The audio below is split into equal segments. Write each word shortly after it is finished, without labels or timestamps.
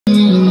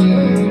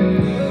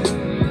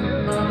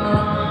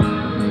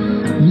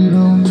You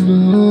don't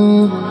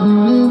look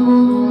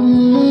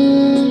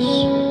memories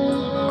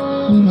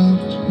when I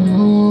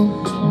talk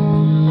to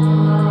you.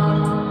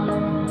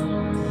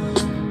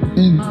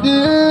 And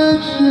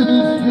this shit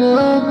is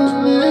driving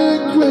me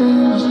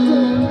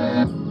crazy.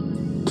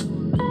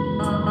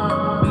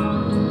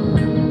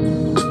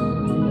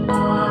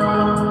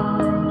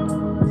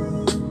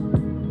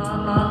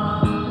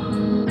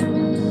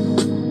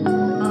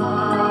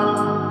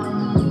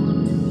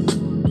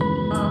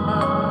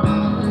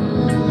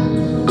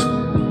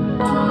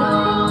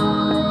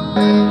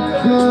 It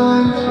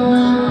drives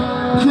me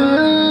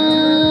crazy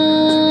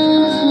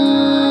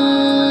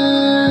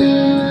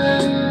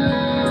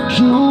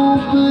to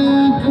be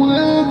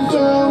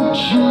without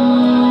you.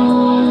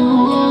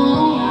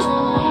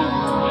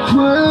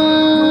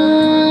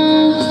 Crazy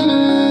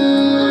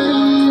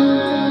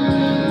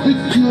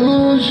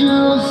because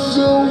you're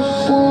so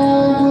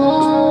far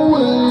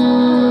away.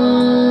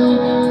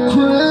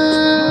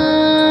 Crazy,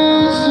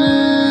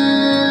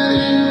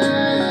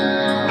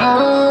 I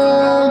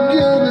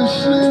gotta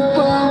sleep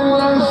by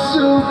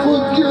myself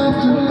again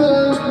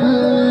tonight,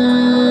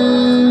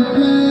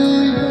 baby.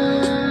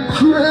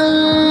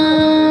 Crazy,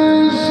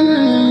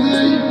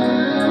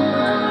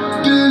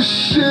 this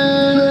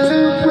shit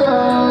ain't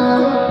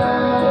right.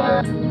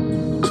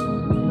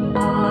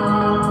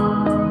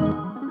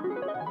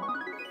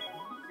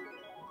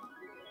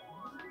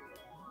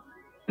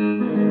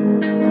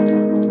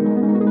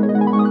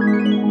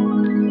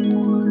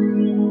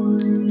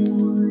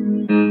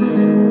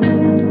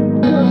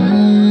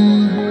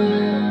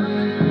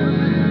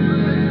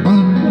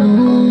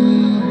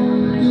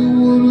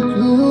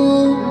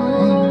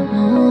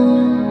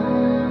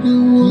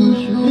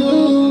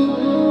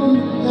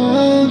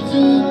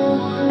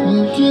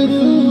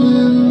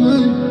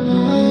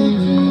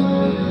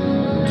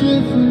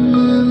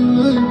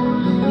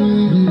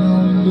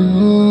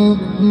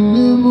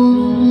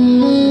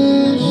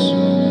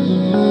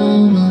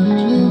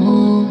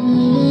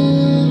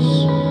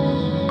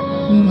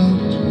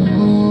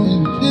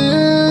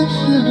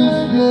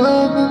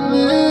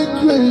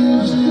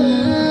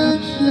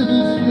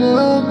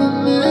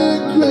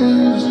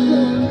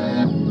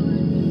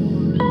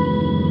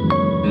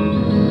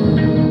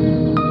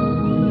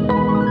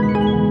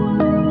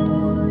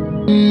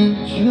 It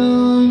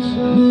drives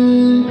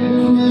me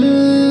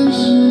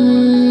crazy.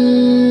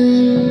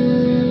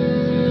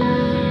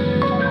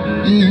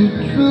 It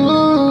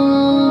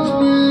drives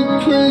me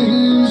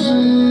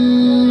crazy.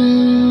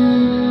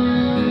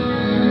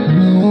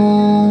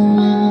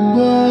 Knowing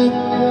that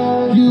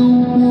you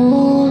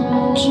want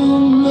to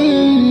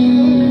leave.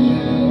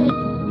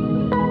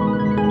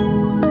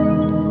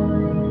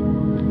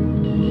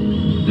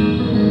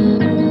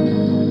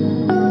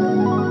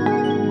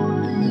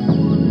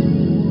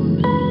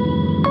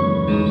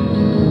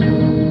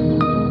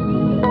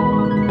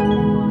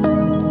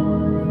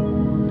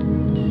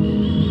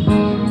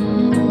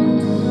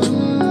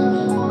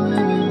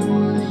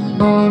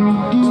 I'm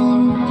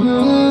doing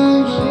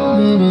things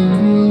that I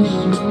used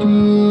to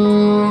do.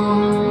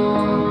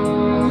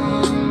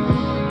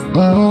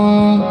 I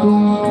don't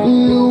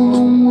feel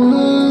the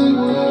way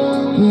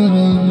that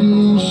I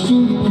used to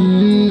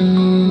feel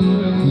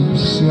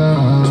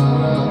inside.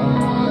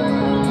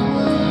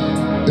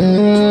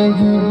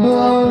 Every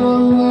night I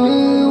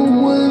lay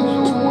awake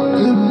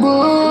in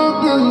my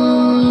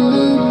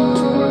bed,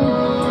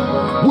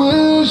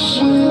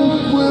 wishing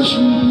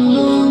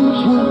you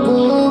were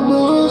by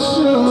my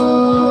side.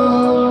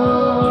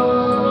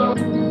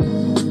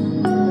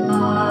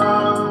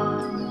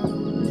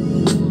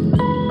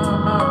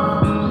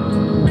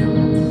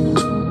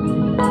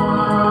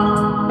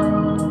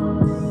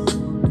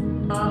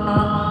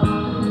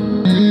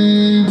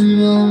 Baby,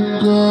 don't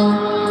go.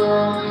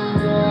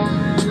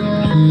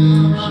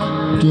 Please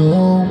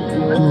don't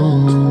go.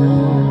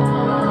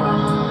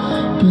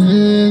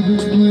 Baby,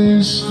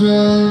 please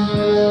stay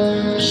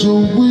so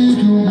we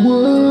can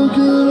work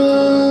it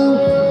out.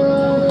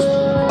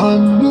 I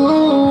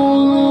know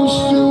you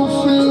still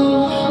feel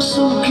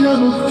some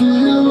kind of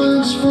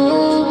feelings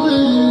for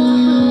me.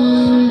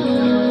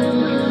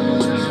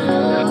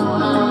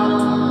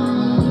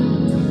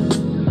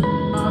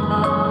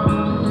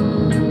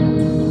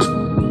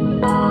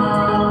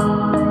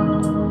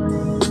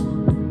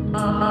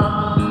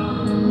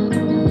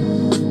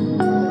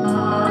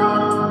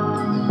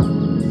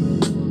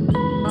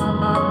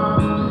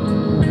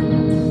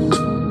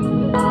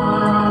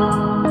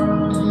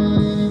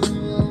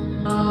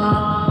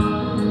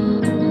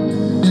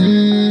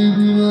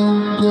 Baby,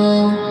 don't go.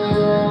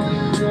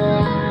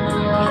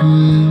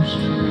 Please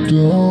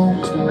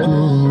don't go.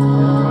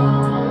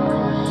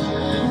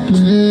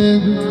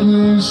 Baby,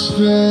 please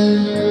stay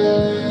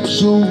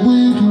so we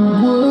can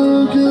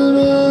work it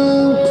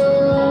out.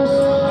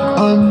 I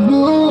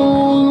know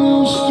you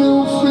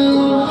still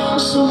feel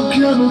some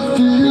kind of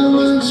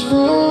feelings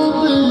for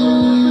me.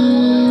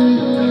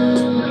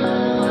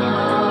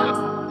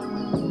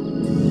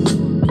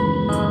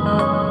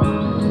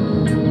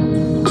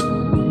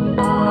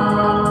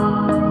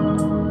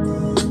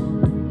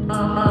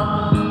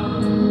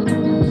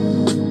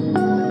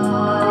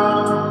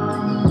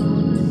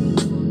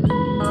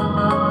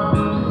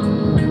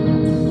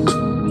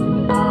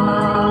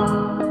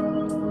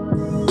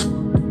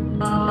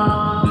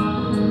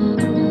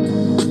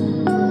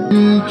 It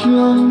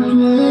drives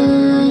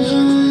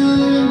crazy.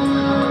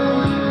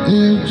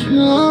 It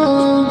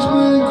drives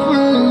me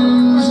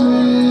crazy.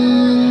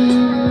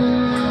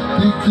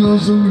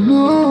 Because I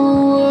know,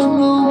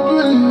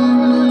 baby.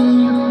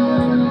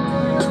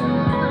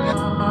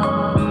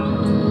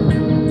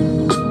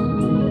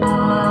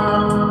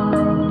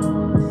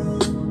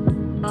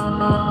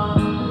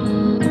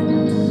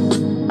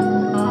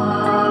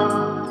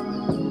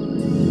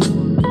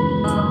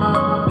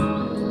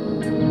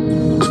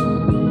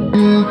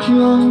 It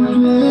drives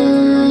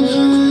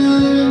crazy.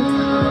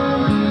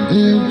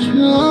 It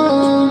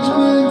drives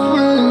me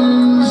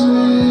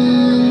crazy.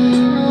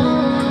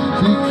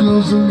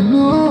 Because I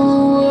know,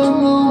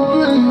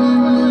 baby.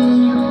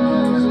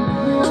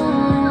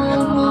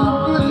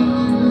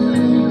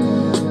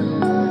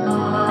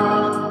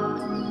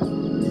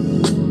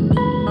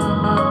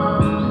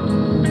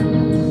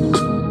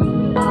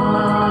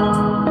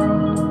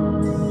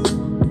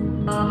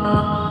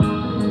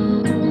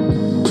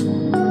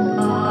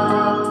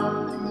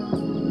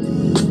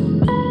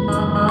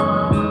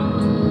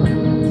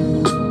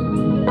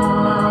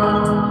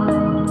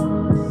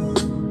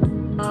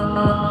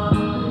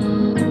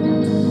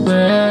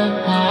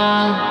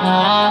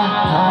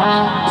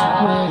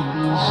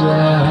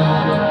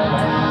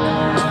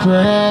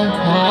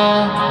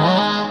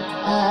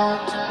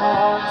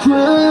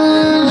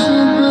 Crazy,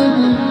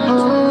 baby,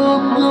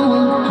 I'm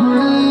going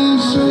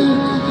crazy.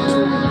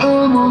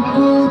 I'm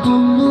about to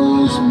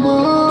lose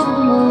my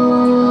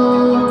mind.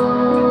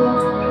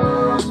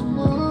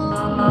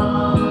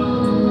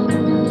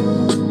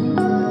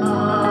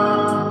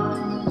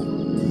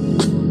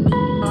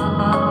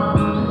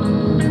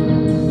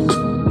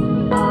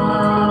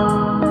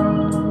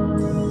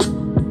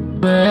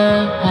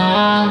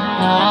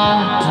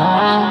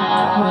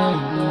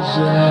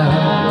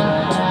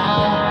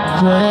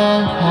 Crazy.